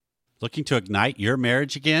Looking to ignite your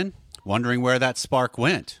marriage again? Wondering where that spark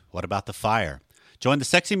went? What about the fire? Join the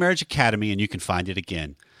Sexy Marriage Academy and you can find it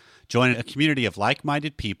again. Join a community of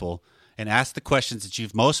like-minded people and ask the questions that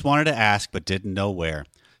you've most wanted to ask but didn't know where.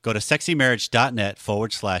 Go to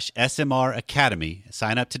sexymarriage.net/SMR Academy.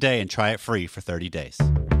 Sign up today and try it free for 30 days.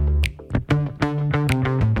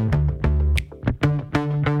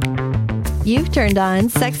 You've turned on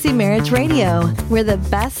Sexy Marriage Radio, where the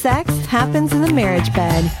best sex happens in the marriage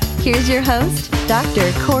bed. Here's your host,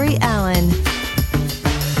 Dr. Corey Allen.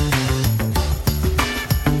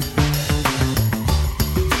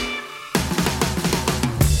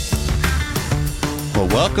 Well,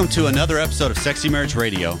 welcome to another episode of Sexy Marriage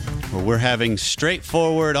Radio, where we're having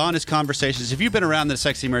straightforward, honest conversations. If you've been around the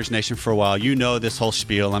Sexy Marriage Nation for a while, you know this whole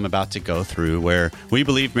spiel I'm about to go through, where we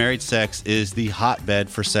believe married sex is the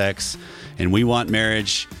hotbed for sex, and we want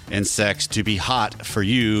marriage and sex to be hot for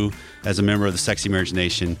you as a member of the Sexy Marriage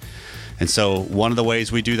Nation. And so one of the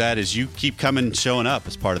ways we do that is you keep coming, showing up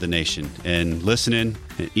as part of the nation and listening,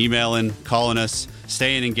 and emailing, calling us,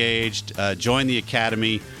 staying engaged, join the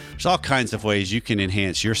academy. There's all kinds of ways you can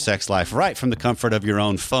enhance your sex life right from the comfort of your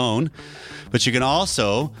own phone. But you can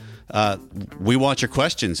also, we want your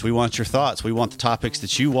questions. We want your thoughts. We want the topics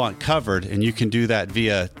that you want covered. And you can do that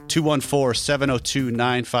via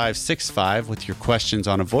 214-702-9565 with your questions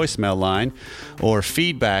on a voicemail line or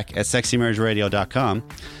feedback@sexymarriageradio.com.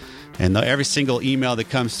 And every single email that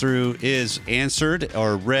comes through is answered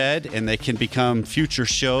or read, and they can become future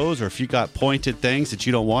shows. Or if you got pointed things that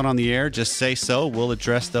you don't want on the air, just say so. We'll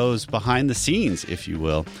address those behind the scenes, if you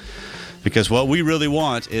will. Because what we really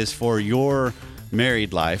want is for your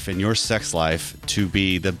married life and your sex life to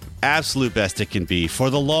be the absolute best it can be for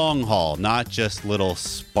the long haul, not just little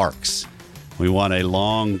sparks. We want a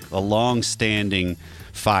long-standing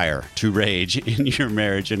fire to rage in your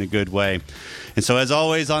marriage in a good way. And so, as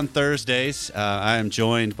always, on Thursdays, I am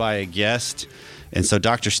joined by a guest. And so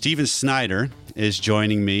Dr. Stephen Snyder is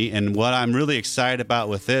joining me. And what I'm really excited about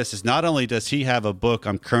with this is not only does he have a book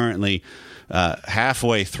I'm currently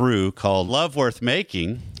halfway through called Love Worth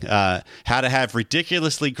Making, How to Have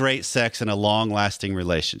Ridiculously Great Sex in a Long-Lasting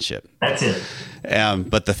Relationship. That's it.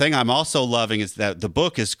 But the thing I'm also loving is that the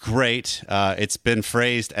book is great. It's been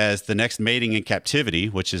phrased as the next mating in captivity,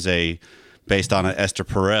 which is based on Esther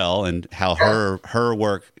Perel and how her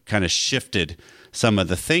work kind of shifted some of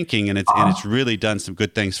the thinking, and it's really done some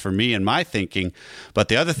good things for me and my thinking. But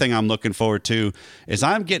the other thing I'm looking forward to is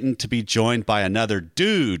I'm getting to be joined by another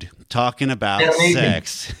dude talking about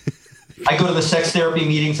sex. I go to the sex therapy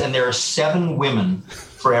meetings, and there are 7 women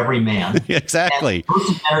for every man. Exactly. And most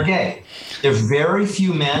of them are gay. There are very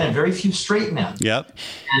few men and very few straight men. Yep.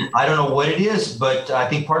 And I don't know what it is, but I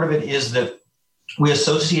think part of it is that we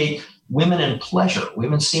associate women and pleasure.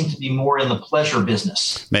 Women seem to be more in the pleasure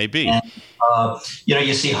business. Maybe. And,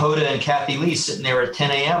 you see Hoda and Kathy Lee sitting there at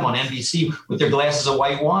 10 a.m. on NBC with their glasses of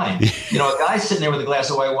white wine. A guy sitting there with a glass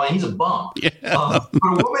of white wine, he's a bum. Yeah. But a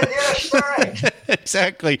woman, yeah, she's all right.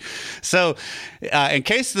 Exactly. So in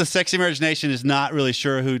case the Sexy Marriage Nation is not really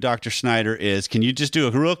sure who Dr. Snyder is, can you just do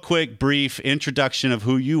a real quick, brief introduction of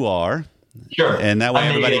who you are? Sure. And that way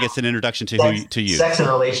everybody gets an introduction to you. Sex and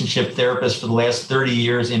relationship therapist for the last 30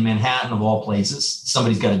 years in Manhattan, of all places.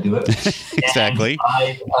 Somebody's got to do it. Exactly. And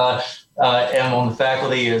I am on the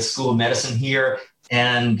faculty at School of Medicine here,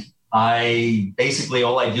 and I basically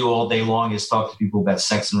all I do all day long is talk to people about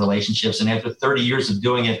sex and relationships. And after 30 years of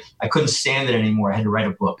doing it, I couldn't stand it anymore. I had to write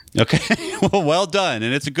a book. Okay. Well done.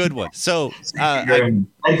 And it's a good one. So I had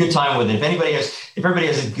a good time with it. If everybody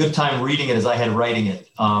has a good time reading it as I had writing it,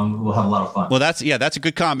 we'll have a lot of fun. Well, that's a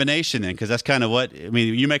good combination then, because that's kind of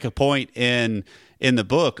you make a point in the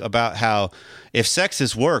book about how if sex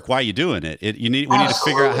is work, why are you doing it? We need to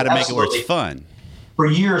figure out how to make it where it's fun. For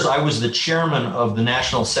years, I was the chairman of the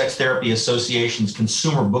National Sex Therapy Association's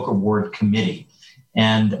Consumer Book Award Committee.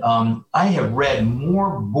 And I have read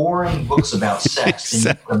more boring books about sex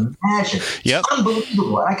than you can imagine. Yep. It's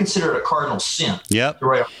unbelievable. I consider it a cardinal sin to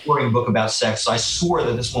write a boring book about sex. So I swore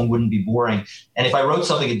that this one wouldn't be boring. And if I wrote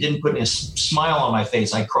something that didn't put a smile on my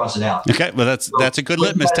face, I'd cross it out. Okay, well, that's a good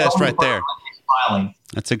litmus test right there.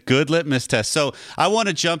 That's a good litmus test. So I want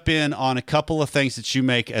to jump in on a couple of things that you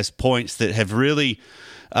make as points that have really,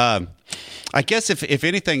 I guess if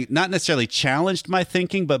anything, not necessarily challenged my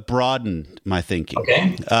thinking, but broadened my thinking.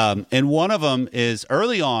 Okay. And one of them is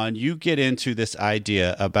early on, you get into this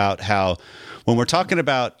idea about how when we're talking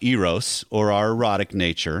about eros or our erotic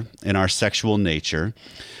nature and our sexual nature,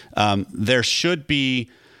 there should be,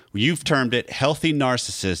 you've termed it healthy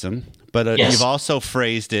narcissism, but yes. You've also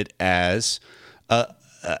phrased it as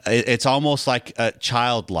it's almost like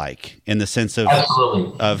childlike in the sense of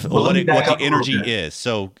Absolutely. of Well, what let me back the up a little energy bit. is.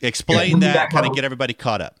 So Yeah, explain let me that, back kind of up. get everybody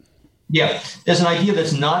caught up. Yeah, there's an idea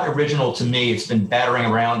that's not original to me. It's been battering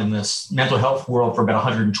around in this mental health world for about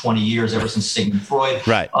 120 years, ever since Sigmund Freud.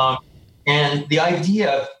 Right. And the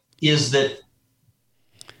idea is that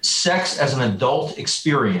sex as an adult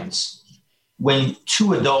experience, when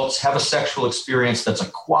two adults have a sexual experience that's a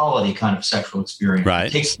quality kind of sexual experience, Right.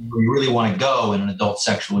 it takes where you really want to go in an adult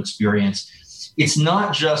sexual experience. It's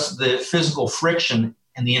not just the physical friction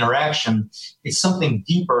and the interaction. It's something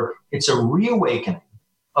deeper. It's a reawakening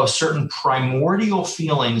of certain primordial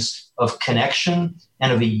feelings of connection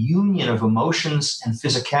and of a union of emotions and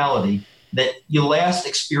physicality that you last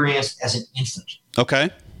experienced as an infant. Okay.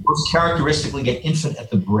 Most characteristically, an infant at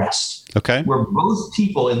the breast, Okay. where both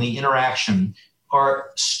people in the interaction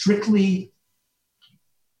are strictly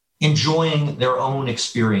enjoying their own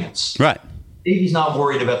experience. Right. Baby's not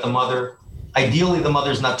worried about the mother. Ideally, the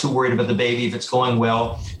mother's not too worried about the baby if it's going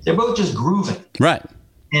well. They're both just grooving. Right.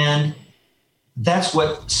 And that's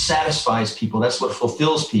what satisfies people. That's what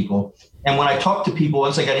fulfills people. And when I talk to people,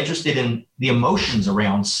 once I got interested in the emotions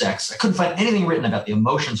around sex, I couldn't find anything written about the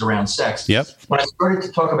emotions around sex. Yep. When I started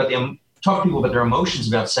to talk to people about their emotions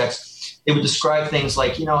about sex, they would describe things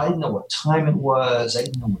like, I didn't know what time it was. I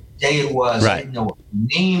didn't know what day it was. Right. I didn't know what the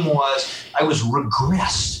name was. I was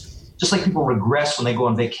regressed. Just like people regress when they go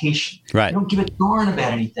on vacation. Right. They don't give a darn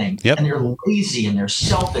about anything. Yep. And they're lazy and they're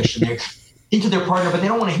selfish and they're into their partner, but they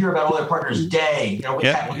don't want to hear about all their partner's day.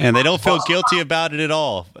 Yeah. And they don't feel guilty about it at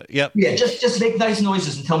all. Yep. Yeah, just make nice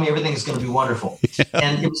noises and tell me everything is going to be wonderful.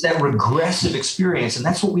 And it was that regressive experience. And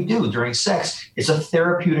that's what we do during sex. It's a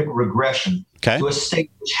therapeutic regression to a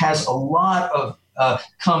state which has a lot of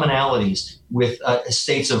commonalities with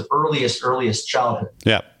states of earliest childhood.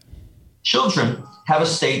 Yeah. Children have a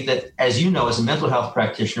state that, as you know, as a mental health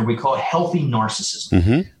practitioner, we call healthy narcissism.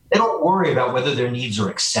 Mm-hmm. They don't worry about whether their needs are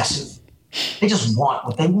excessive. They just want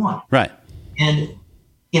what they want. Right. And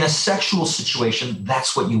in a sexual situation,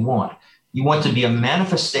 that's what you want. You want to be a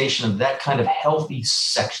manifestation of that kind of healthy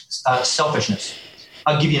selfishness.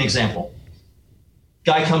 I'll give you an example.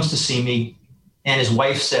 Guy comes to see me and his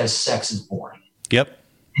wife says sex is boring. Yep.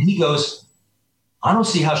 And he goes, I don't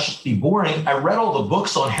see how it should be boring. I read all the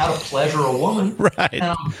books on how to pleasure a woman. Right. And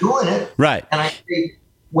I'm doing it. Right. And I say,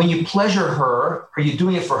 when you pleasure her, are you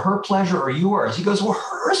doing it for her pleasure or yours? He goes, well,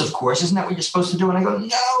 hers, of course. Isn't that what you're supposed to do? And I go,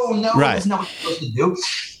 no, Right. That's not what you're supposed to do.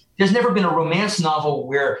 There's never been a romance novel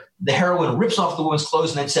where the heroine rips off the woman's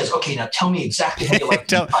clothes and then says, okay, now tell me exactly how you like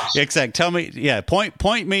to be touched. Exactly. Tell me,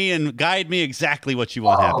 point me and guide me exactly what you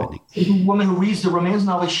want happening. The woman who reads the romance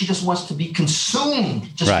novel, she just wants to be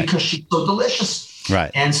consumed just Right. because she's so delicious.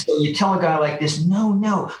 Right. And so you tell a guy like this,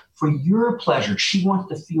 no, for your pleasure. She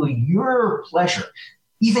wants to feel your pleasure,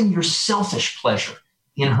 even your selfish pleasure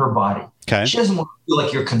in her body. Okay. She doesn't want to feel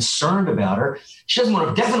like you're concerned about her. She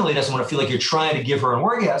definitely doesn't want to feel like you're trying to give her an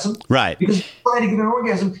orgasm. Right. Because if you're trying to give her an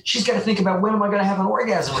orgasm, she's got to think about, when am I going to have an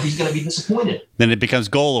orgasm, or he's going to be disappointed. Then it becomes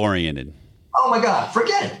goal oriented. Oh my God,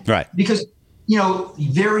 forget it. Right. Because,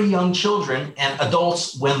 very young children and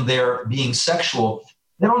adults, when they're being sexual,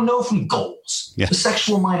 they don't know from goals. Yeah. The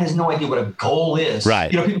sexual mind has no idea what a goal is.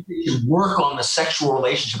 Right. People say you should work on the sexual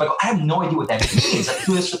relationship. I go, I have no idea what that means. I've been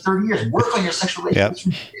doing this for 30 years. Work on your sexual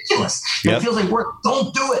relationship. Yep. It's ridiculous. Yep. It feels like work.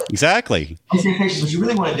 Don't do it. Exactly. I say, patients, what you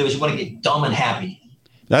really want to do is you want to get dumb and happy.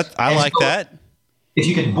 I like that. If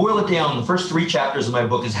you could boil it down, the first 3 chapters of my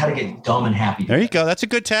book is how to get dumb and happy. There you go. That's a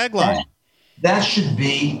good tagline. That should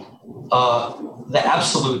be the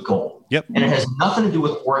absolute goal. Yep. And it has nothing to do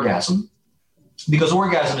with orgasm, because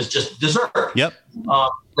orgasm is just dessert. Yep.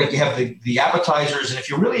 Like you have the appetizers, and if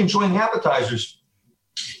you're really enjoying the appetizers,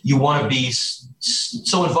 you want to be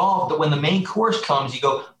so involved that when the main course comes, you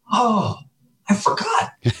go, oh, I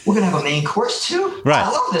forgot. We're going to have a main course too? Right. I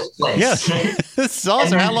love this place. Yes. This is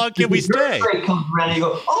awesome. How long can we stay? The dessert comes around and you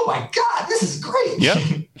go, oh my God, this is great.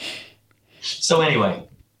 Yep. So anyway,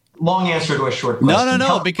 long answer to a short question.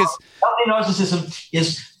 No, because healthy narcissism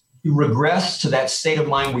is you regress to that state of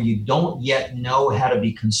mind where you don't yet know how to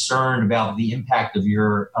be concerned about the impact of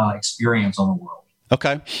your experience on the world.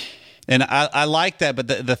 Okay. And I like that, but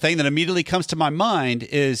the thing that immediately comes to my mind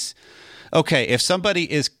is, okay, if somebody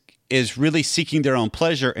is really seeking their own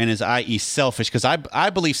pleasure and is, i.e., selfish, because I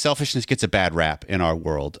believe selfishness gets a bad rap in our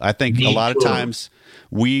world. I think a lot of times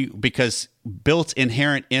because built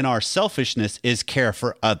inherent in our selfishness is care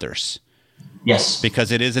for others. Yes.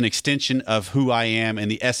 Because it is an extension of who I am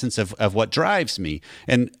and the essence of what drives me.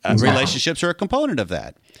 And Exactly. Relationships are a component of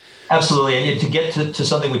that. Absolutely. And to get to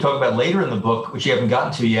something we talk about later in the book, which you haven't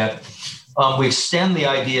gotten to yet, we extend the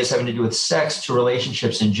ideas having to do with sex to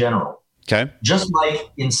relationships in general. Okay. Just like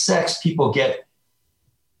in sex, people get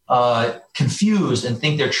confused and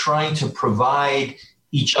think they're trying to provide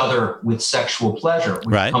each other with sexual pleasure, which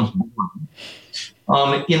Right. comes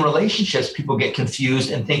in relationships, people get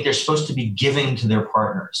confused and think they're supposed to be giving to their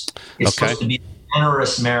partners. It's Okay. supposed to be a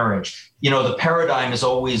generous marriage. You know, the paradigm is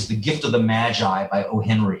always The Gift of the Magi by O.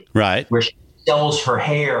 Henry, Right. where she sells her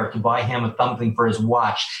hair to buy him something for his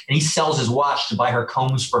watch, and he sells his watch to buy her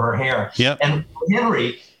combs for her hair. Yep. And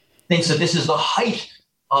Henry thinks that this is the height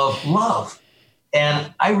of love.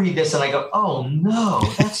 And I read this and I go, oh no,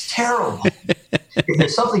 that's terrible. If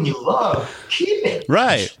there's something you love, keep it.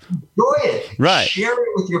 Right. Enjoy it. Right. Share it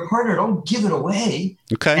with your partner. Don't give it away.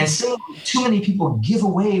 Okay. And saying too many people give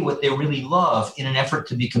away what they really love in an effort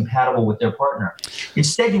to be compatible with their partner.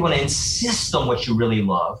 Instead, you want to insist on what you really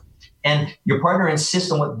love, and your partner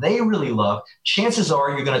insists on what they really love. Chances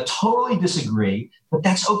are you're going to totally disagree, but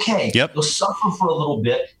that's okay. Yep. You'll suffer for a little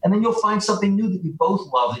bit, and then you'll find something new that you both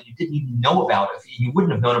love that you didn't even know about. If you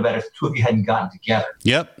wouldn't have known about it if the two of you hadn't gotten together.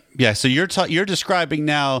 Yep. Yeah. So you're describing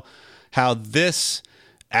now how this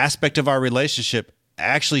aspect of our relationship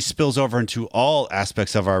actually spills over into all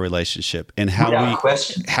aspects of our relationship, and how Without we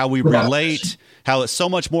question. how we Without relate, question. how it's so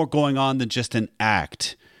much more going on than just an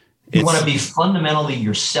act. You want to be fundamentally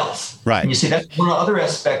yourself. Right. And you see, that's one other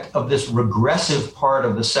aspect of this regressive part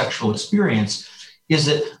of the sexual experience is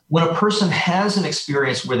that when a person has an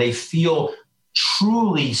experience where they feel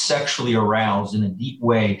truly sexually aroused in a deep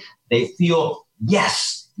way, they feel,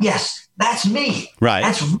 yes, that's me. Right.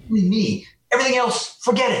 That's really me. Everything else,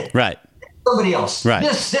 forget it. Right. Somebody else. Right.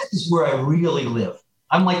 This is where I really live.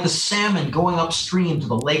 I'm like the salmon going upstream to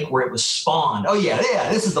the lake where it was spawned. Oh yeah,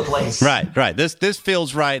 this is the place. Right. This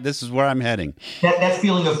feels right. This is where I'm heading. That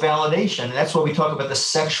feeling of validation, and that's why we talk about the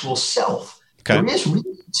sexual self. Okay.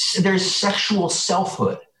 There's sexual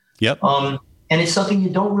selfhood. Yep. And it's something you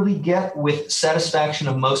don't really get with satisfaction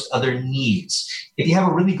of most other needs. If you have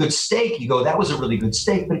a really good steak, you go, that was a really good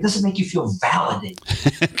steak, but it doesn't make you feel validated.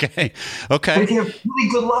 Okay. But if you have really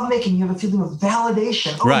good lovemaking, you have a feeling of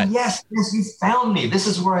validation. Oh, Right. yes, you found me. This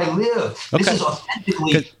is where I live. This Okay. is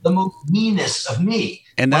authentically the most meanness of me.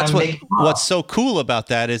 And that's when I'm making love. what's so cool about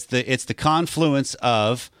that is it's the confluence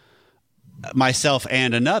of myself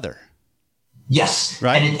and another. Yes.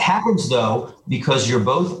 Right. And it happens, though, because you're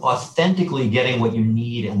both authentically getting what you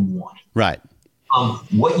need and want. Right.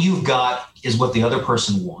 What you've got is what the other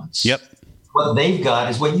person wants. Yep. What they've got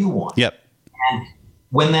is what you want. Yep. And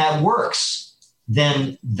when that works,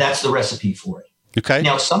 then that's the recipe for it. Okay.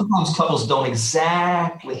 Now, sometimes couples don't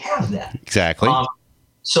exactly have that. Exactly.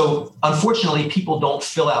 So unfortunately, people don't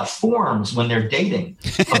fill out forms when they're dating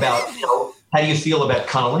about, how do you feel about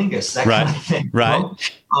cunnilingus, that Right. kind of thing. Right.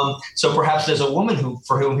 So perhaps there's a woman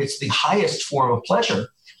for whom it's the highest form of pleasure,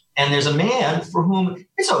 and there's a man for whom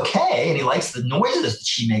it's okay, and he likes the noises that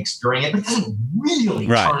she makes during it, but it doesn't really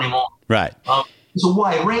Right. turn him on. Right. There's a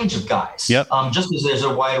wide range of guys. Yep. Just as there's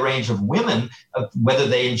a wide range of women, of whether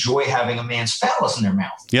they enjoy having a man's phallus in their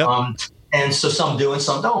mouth. Yep. And so some do and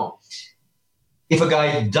some don't. If a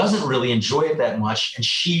guy doesn't really enjoy it that much and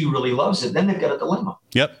she really loves it, then they've got a dilemma.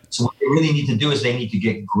 Yep. So what they really need to do is they need to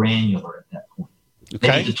get granular at that point. They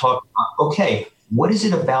Okay. need to talk about, okay, what is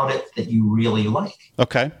it about it that you really like?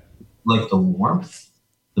 Okay. Like the warmth,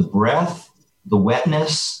 the breath, the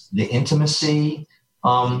wetness, the intimacy.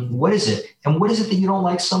 What is it? And what is it that you don't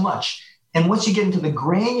like so much? And once you get into the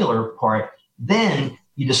granular part, then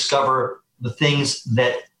you discover the things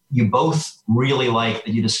that you both really like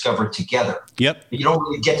that you discover together. Yep. But you don't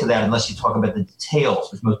really get to that unless you talk about the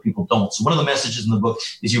details, which most people don't. So one of the messages in the book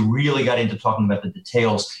is you really got into talking about the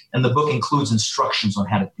details, and the book includes instructions on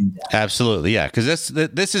how to do that. Absolutely. Yeah. Because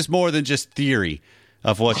this is more than just theory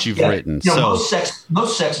of what you've written. Most sex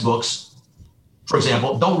books, for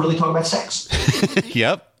example, don't really talk about sex.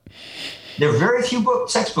 Yep. There are very few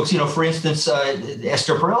sex books. For instance,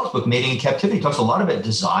 Esther Perel's book, Mating in Captivity, talks a lot about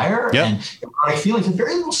desire Yep. and erotic feelings, and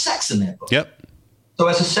very little sex in that book. Yep. So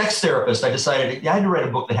as a sex therapist, I decided I had to write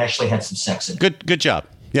a book that actually had some sex in it. Good job.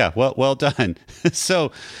 Yeah, well done.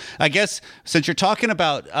 So I guess since you're talking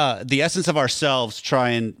about the essence of ourselves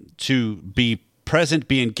trying to be present,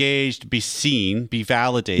 be engaged, be seen, be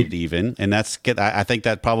validated even, and I think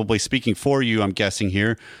that probably speaking for you, I'm guessing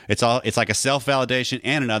here, it's like a self-validation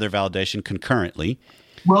and another validation concurrently.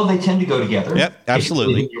 Well, they tend to go together. Yep,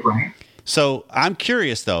 absolutely. You're right. So I'm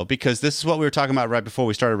curious, though, because this is what we were talking about right before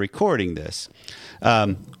we started recording this.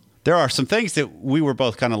 There are some things that we were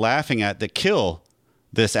both kind of laughing at that kill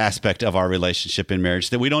this aspect of our relationship in marriage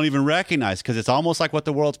that we don't even recognize, because it's almost like what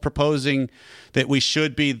the world's proposing that we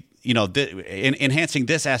should be enhancing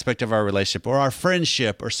this aspect of our relationship or our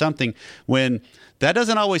friendship or something, when that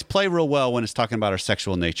doesn't always play real well when it's talking about our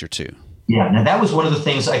sexual nature too. Yeah. Now that was one of the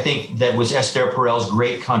things I think that was Esther Perel's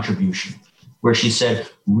great contribution, where she said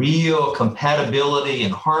real compatibility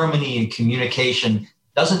and harmony and communication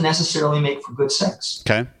doesn't necessarily make for good sex.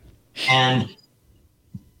 Okay. And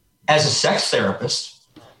as a sex therapist,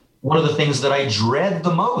 one of the things that I dread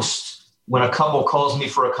the most when a couple calls me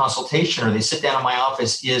for a consultation or they sit down in my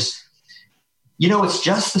office is, it's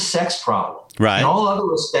just the sex problem. Right. In all other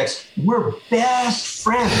respects, we're best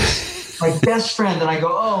friends. My best friend. And I go,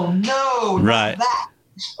 oh, no, not that.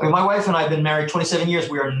 I mean, my wife and I have been married 27 years.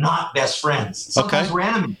 We are not best friends. Sometimes we're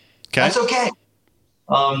enemies. Okay. That's okay.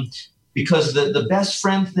 Because the best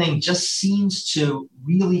friend thing just seems to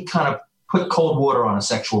really kind of put cold water on a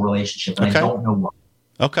sexual relationship. And I don't know why.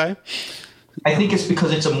 Okay. I think it's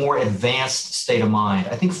because it's a more advanced state of mind.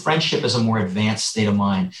 I think friendship is a more advanced state of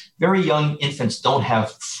mind. Very young infants don't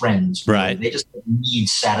have friends. Really. Right. They just need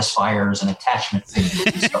satisfiers and attachment figures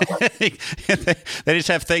and stuff like that. They just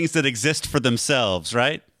have things that exist for themselves,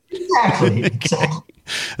 right? Exactly.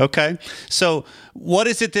 Okay. So what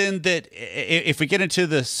is it then that, if we get into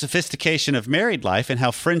the sophistication of married life and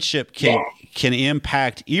how friendship can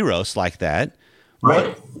impact eros like that,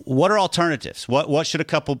 right? What are alternatives? What should a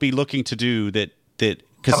couple be looking to do that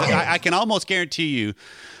because I can almost guarantee you,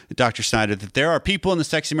 Dr. Snyder, that there are people in the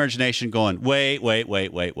Sexy Marriage Nation going, wait.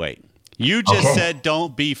 You just said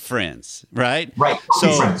don't be friends, right? Right.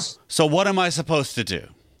 Be friends. So what am I supposed to do?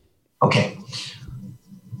 Okay.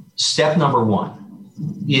 Step number one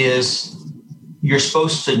is you're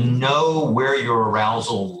supposed to know where your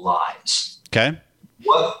arousal lies. Okay.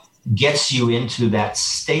 What gets you into that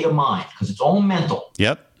state of mind? Because it's all mental.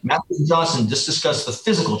 Yep. Matthews and Johnson just discussed the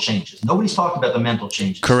physical changes. Nobody's talking about the mental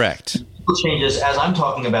changes. Correct. The physical changes, as I'm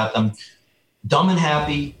talking about them, dumb and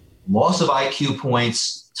happy, loss of IQ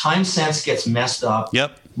points, time sense gets messed up.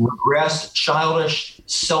 Yep. Regressed, childish,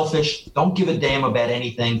 selfish, don't give a damn about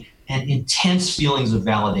anything, and intense feelings of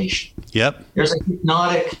validation. Yep. There's a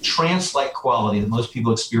hypnotic, trance-like quality that most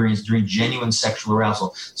people experience during genuine sexual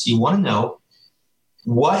arousal. So you want to know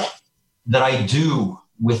what that I do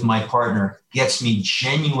with my partner gets me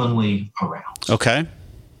genuinely aroused. Okay.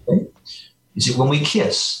 Is it when we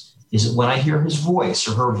kiss? Is it when I hear his voice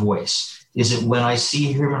or her voice? Is it when I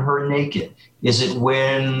see him and her naked? Is it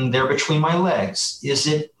when they're between my legs?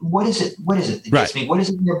 What is it that gets me? What is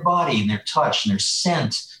it in their body and their touch and their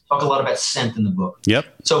scent? Talk a lot about scent in the book. Yep.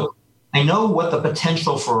 So I know what the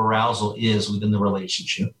potential for arousal is within the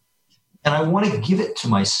relationship, and I want to give it to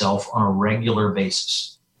myself on a regular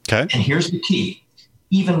basis. Okay. And here's the key,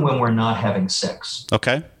 even when we're not having sex.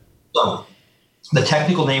 Okay. So the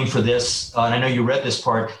technical name for this, and I know you read this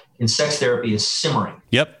part, in sex therapy is simmering.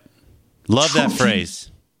 Yep. Love that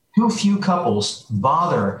phrase. Too few couples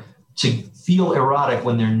bother to feel erotic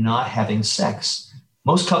when they're not having sex.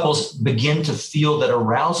 Most couples begin to feel that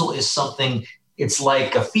arousal is something, it's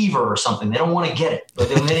like a fever or something. They don't want to get it. But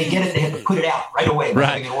when they get it, they have to put it out right away by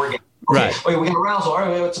having an orgasm. Okay, right. Wait, we got arousal. All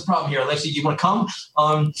right, what's the problem here? Lexi, do you want to come?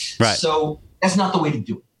 Right. So that's not the way to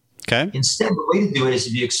do it. Okay. Instead, the way to do it is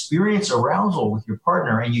if you experience arousal with your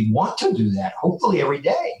partner and you want to do that, hopefully every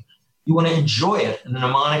day, you want to enjoy it. And the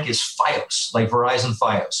mnemonic is FiOS, like Verizon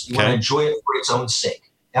FiOS. You want to enjoy it for its own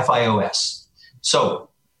sake, FiOS. So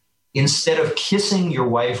instead of kissing your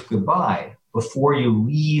wife goodbye before you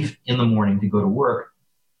leave in the morning to go to work,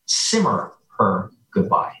 simmer her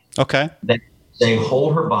goodbye. Okay. Then say,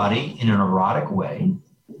 hold her body in an erotic way.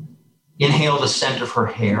 Inhale the scent of her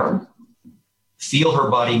hair. Feel her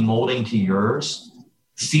body molding to yours.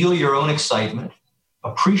 Feel your own excitement.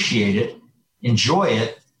 Appreciate it. Enjoy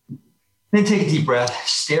it. Then take a deep breath,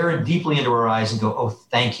 stare deeply into her eyes and go, oh,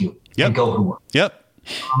 thank you. Yep. And go to work. Yep.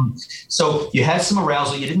 So you had some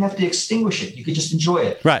arousal. You didn't have to extinguish it. You could just enjoy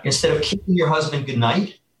it. Right. Instead of kissing your husband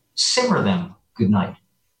goodnight, simmer them goodnight.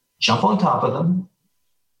 Jump on top of them.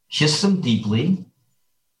 Kiss them deeply.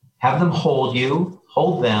 Have them hold you.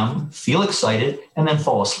 Hold them. Feel excited. And then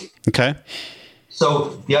fall asleep. Okay.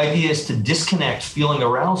 So the idea is to disconnect feeling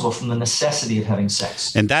arousal from the necessity of having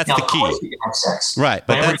sex. And that's now, the key. Of course you can have sex. Right.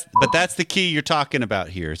 But that's the key you're talking about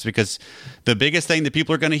here. It's because the biggest thing that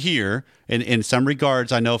people are going to hear in some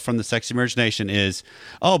regards, I know from the Sexy Marriage Nation is,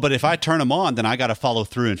 oh, but if I turn them on, then I got to follow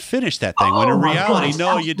through and finish that thing. When in reality,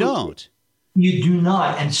 no, you don't. You do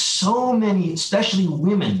not. And so many, especially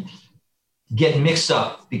women, get mixed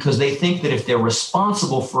up because they think that if they're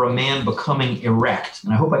responsible for a man becoming erect,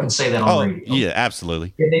 and I hope I can say that on radio. Yeah,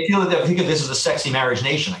 absolutely. They feel that think of this as a Sexy Marriage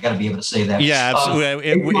Nation. I got to be able to say that. Yeah, absolutely.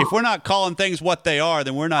 If we're not calling things what they are,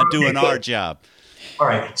 then we're not doing our job. All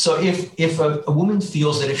right. So if a woman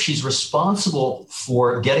feels that if she's responsible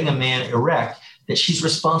for getting a man erect, that she's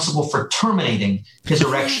responsible for terminating his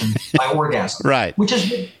erection by orgasm, right? Which is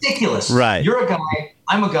ridiculous. Right. You're a guy.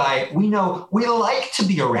 I'm a guy. We know we like to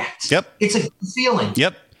be erect. Yep. It's a good feeling.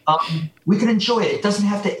 Yep. We can enjoy it. It doesn't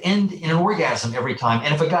have to end in an orgasm every time.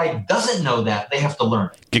 And if a guy doesn't know that, they have to learn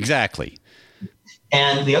it. Exactly.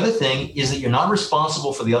 And the other thing is that you're not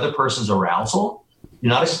responsible for the other person's arousal. You're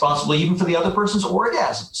not responsible even for the other person's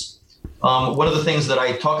orgasms. One of the things that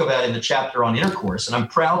I talk about in the chapter on intercourse, and I'm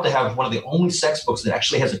proud to have one of the only sex books that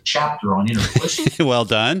actually has a chapter on intercourse. Well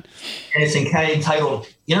done. And it's entitled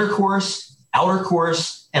Intercourse, Outer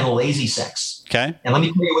Course, and Lazy Sex. Okay. And let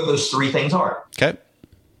me tell you what those three things are. Okay.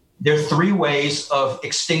 There are three ways of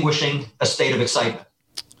extinguishing a state of excitement.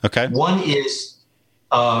 Okay. One is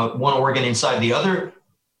one organ inside the other,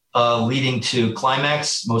 leading to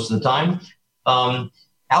climax most of the time.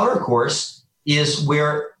 Outer course is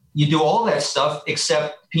where you do all that stuff,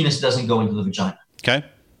 except penis doesn't go into the vagina. Okay.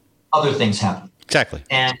 Other things happen. Exactly.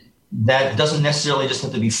 And that doesn't necessarily just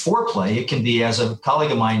have to be foreplay. It can be, as a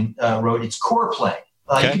colleague of mine wrote, it's core play.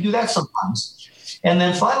 You can do that sometimes. And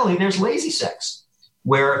then finally, there's lazy sex,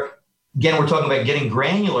 where, again, we're talking about getting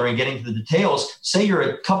granular and getting to the details. Say you're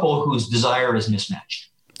a couple whose desire is mismatched.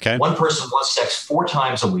 Okay. One person wants sex 4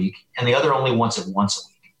 times a week, and the other only wants it once a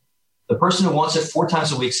week. The person who wants it 4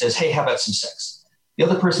 times a week says, hey, how about some sex? The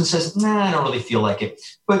other person says, nah, I don't really feel like it.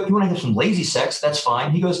 But you want to have some lazy sex? That's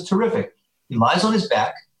fine. He goes, terrific. He lies on his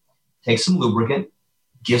back, takes some lubricant,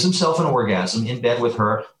 gives himself an orgasm in bed with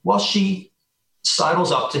her while she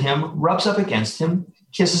sidles up to him, rubs up against him,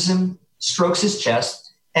 kisses him, strokes his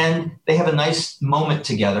chest, and they have a nice moment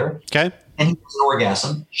together. Okay. And he has an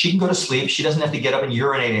orgasm. She can go to sleep. She doesn't have to get up and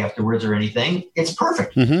urinate afterwards or anything. It's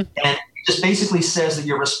perfect. Mm-hmm. And it just basically says that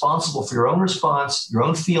you're responsible for your own response, your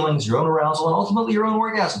own feelings, your own arousal, and ultimately your own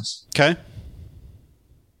orgasms. Okay.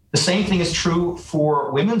 The same thing is true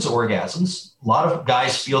for women's orgasms. A lot of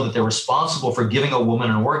guys feel that they're responsible for giving a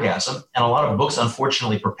woman an orgasm, and a lot of books,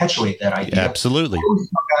 unfortunately, perpetuate that idea. Yeah, absolutely. I always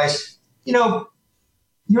tell guys,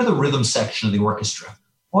 you're the rhythm section of the orchestra.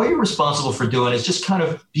 All you're responsible for doing is just kind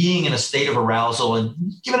of being in a state of arousal and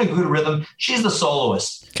giving a good rhythm. She's the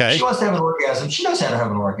soloist. Okay. She wants to have an orgasm. She knows how to have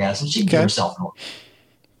an orgasm. She can give herself an orgasm.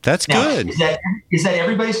 That's now, good. Is that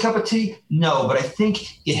everybody's cup of tea? No, but I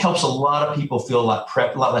think it helps a lot of people feel a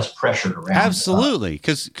lot less pressured around. Absolutely,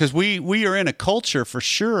 because we are in a culture for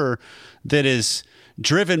sure that is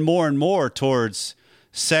driven more and more towards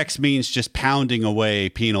sex means just pounding away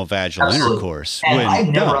penile vaginal intercourse. And I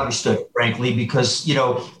never understood it, frankly, because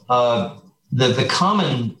the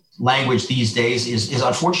common language these days is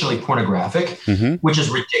unfortunately pornographic, which is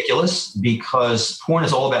ridiculous because porn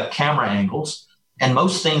is all about camera angles. And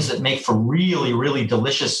most things that make for really, really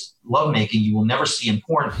delicious lovemaking, you will never see in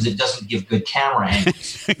porn because it doesn't give good camera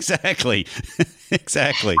angles. Exactly.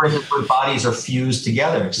 Where bodies are fused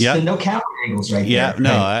together. There's no camera angles right there. Yeah,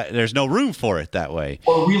 no, there's no room for it that way.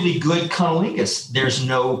 Or really good cunnilingus. There's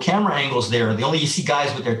no camera angles there. You see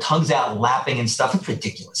guys with their tongues out lapping and stuff. It's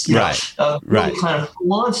ridiculous. Really kind of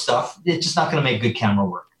full-on stuff. It's just not going to make good camera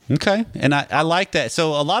work. Okay. And I like that.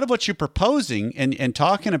 So a lot of what you're proposing and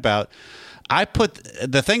talking about, I put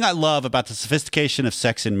the thing I love about the sophistication of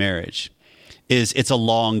sex in marriage is it's a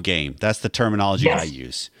long game. That's the terminology I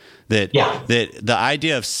use. That the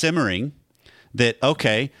idea of simmering, that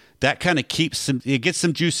kind of keeps it gets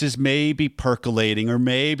some juices maybe percolating or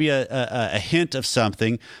maybe a hint of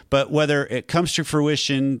something, but whether it comes to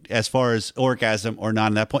fruition as far as orgasm or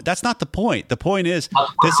not at that point, that's not the point. The point is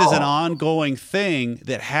this is an ongoing thing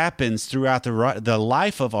that happens throughout the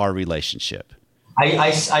life of our relationship.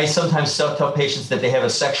 I sometimes tell patients that they have a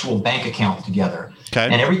sexual bank account together. Okay.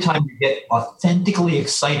 And every time you get authentically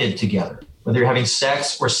excited together, whether you're having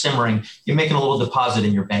sex or simmering, you're making a little deposit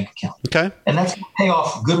in your bank account. Okay. And that's going to pay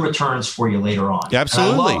off good returns for you later on.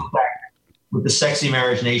 Absolutely. And I love the fact with the Sexy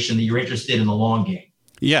Marriage Nation that you're interested in the long game.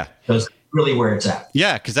 Yeah. Because really where it's at.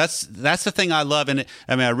 Yeah, because that's the thing I love. And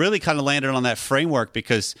I really kind of landed on that framework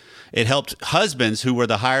because it helped husbands who were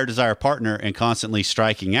the higher desire partner and constantly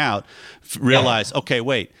striking out realize, okay,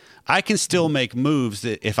 wait, I can still make moves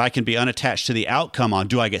that if I can be unattached to the outcome on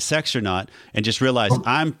do I get sex or not, and just realize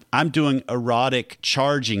I'm doing erotic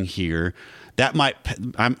charging here. That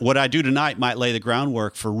what I do tonight might lay the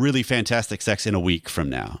groundwork for really fantastic sex in a week from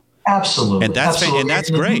now. Absolutely. And that's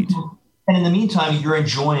great. And in the meantime, you're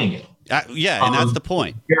enjoying it. And that's the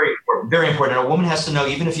point. Very important. Very important. And a woman has to know,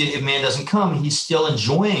 even if a man doesn't come, he's still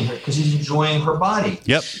enjoying her because he's enjoying her body.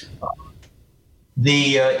 Yep.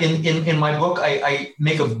 In my book, I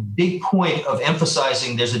make a big point of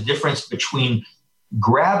emphasizing there's a difference between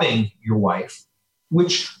grabbing your wife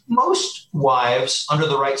which most wives, under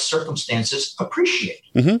the right circumstances, appreciate.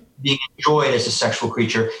 Being enjoyed as a sexual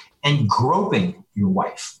creature, and groping your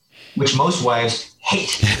wife, which most wives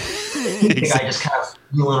hate. The guy just kind of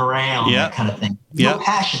feeling around, that kind of thing. No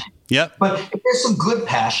passion. But if there's some good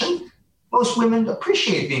passion, most women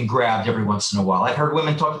appreciate being grabbed every once in a while. I've heard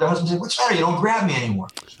women talk to their husbands and say, "What's the matter? You don't grab me anymore."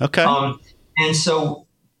 Okay. And so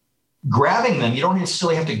grabbing them, you don't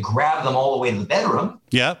necessarily have to grab them all the way to the bedroom.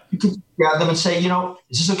 You can grab them and say,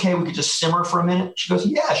 "Is this okay? We could just simmer for a minute." She goes,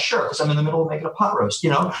 "Yeah, sure," because I'm in the middle of making a pot roast,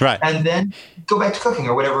 Right. And then go back to cooking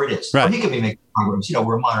or whatever it is. Right. Or he could be making pot roast.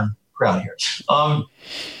 We're a modern crowd here.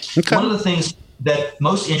 One of the things that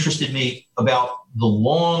most interested me about the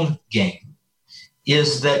long game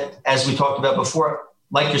is that, as we talked about before,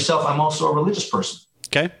 like yourself, I'm also a religious person.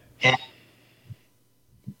 Okay. And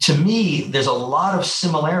to me, there's a lot of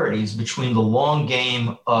similarities between the long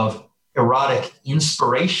game of erotic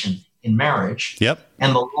inspiration in marriage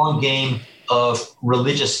and the long game of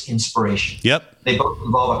religious inspiration. They both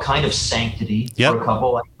involve a kind of sanctity for a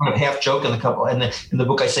couple. I kind of half joke in the couple. And in the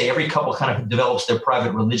book, I say every couple kind of develops their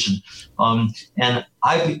private religion. And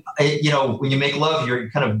I when you make love, you're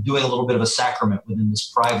kind of doing a little bit of a sacrament within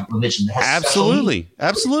this private religion. That has Absolutely.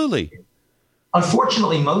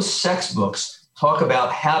 Unfortunately, most sex books talk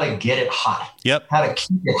about how to get it hot, how to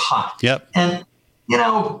keep it hot. And,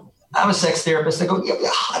 I'm a sex therapist. I go,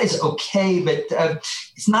 hot is okay, but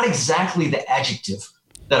it's not exactly the adjective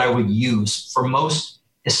that I would use for most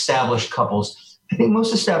established couples. I think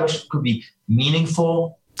most established could be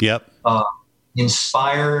meaningful,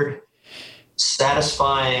 inspired,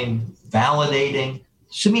 satisfying, validating.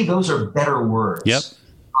 To me, those are better words.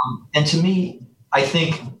 And to me, I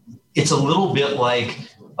think it's a little bit like,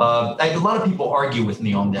 a lot of people argue with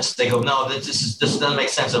me on this. They go, "No, this doesn't make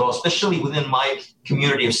sense at all," especially within my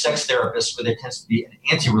community of sex therapists, where there tends to be an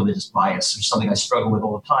anti-religious bias, which is something I struggle with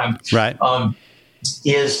all the time. Right.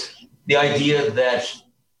 Is the idea that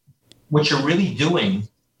what you're really doing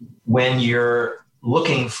when you're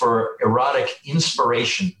looking for erotic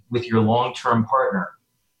inspiration with your long-term partner,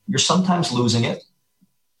 you're sometimes losing it,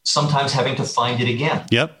 sometimes having to find it again.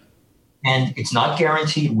 And it's not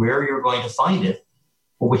guaranteed where you're going to find it.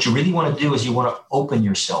 But what you really want to do is you want to open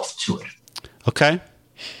yourself to it. Okay.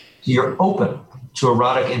 You're open to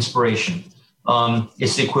erotic inspiration.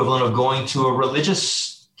 It's the equivalent of going to a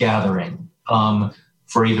religious gathering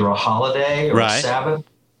for either a holiday or a Sabbath.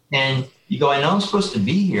 And you go, "I know I'm supposed to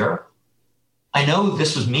be here. I know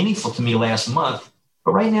this was meaningful to me last month,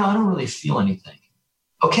 but right now I don't really feel anything."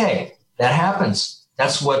 Okay, that happens.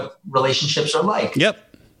 That's what relationships are like.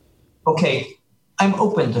 Okay, I'm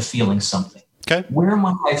open to feeling something. Okay. Where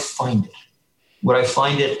might I find it? Would I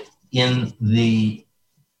find it in the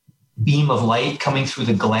beam of light coming through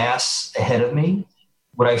the glass ahead of me?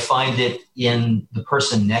 Would I find it in the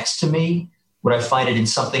person next to me? Would I find it in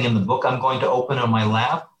something in the book I'm going to open on my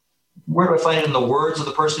lap? Where do I find it in the words of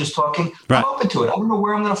the person who's talking? I'm open to it. I don't know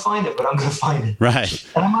where I'm going to find it, but I'm going to find it. Right.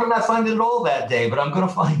 And I might not find it at all that day, but I'm going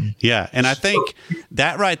to find it. Yeah. And I think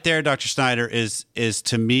that right there, Dr. Snyder, is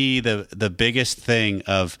to me the biggest thing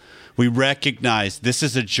of, we recognize this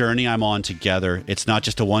is a journey I'm on together. It's not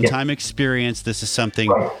just a one-time experience. This is something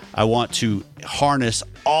I want to harness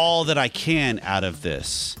all that I can out of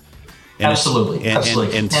this. And Absolutely. And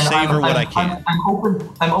savor what I can.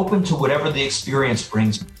 I'm open to whatever the experience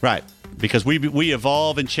brings me. Right. Because we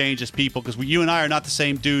evolve and change as people, because you and I are not the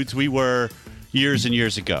same dudes we were years and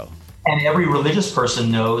years ago. And every religious person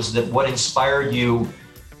knows that what inspired you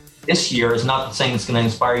this year is not the same that's going to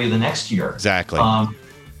inspire you the next year. Exactly.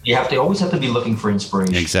 You always have to be looking for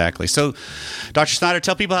inspiration. Exactly. So, Dr. Snyder,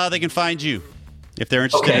 tell people how they can find you if they're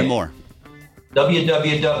interested in more.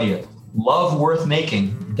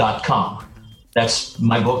 www.loveworthmaking.com. That's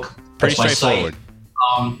my book. Pretty That's my straightforward. site.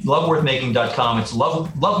 Loveworthmaking.com. It's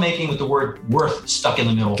lovemaking with the word worth stuck in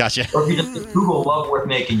the middle. Gotcha. Or if you just Google Love Worth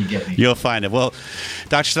Making, you get me. You'll find it. Well,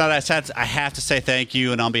 Dr. Snyder, I have to say thank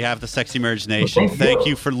you. And on behalf of the Sexy Marriage Nation, thank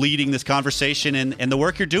you for leading this conversation and the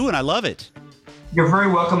work you're doing. I love it. You're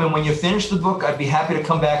very welcome. And when you finish the book, I'd be happy to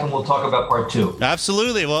come back and we'll talk about part 2.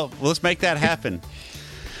 Absolutely. Well, let's make that happen.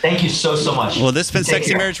 Thank you so much. Well, this has been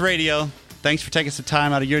Sexy Marriage Radio. Thanks for taking some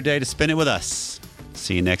time out of your day to spend it with us.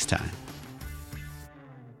 See you next time.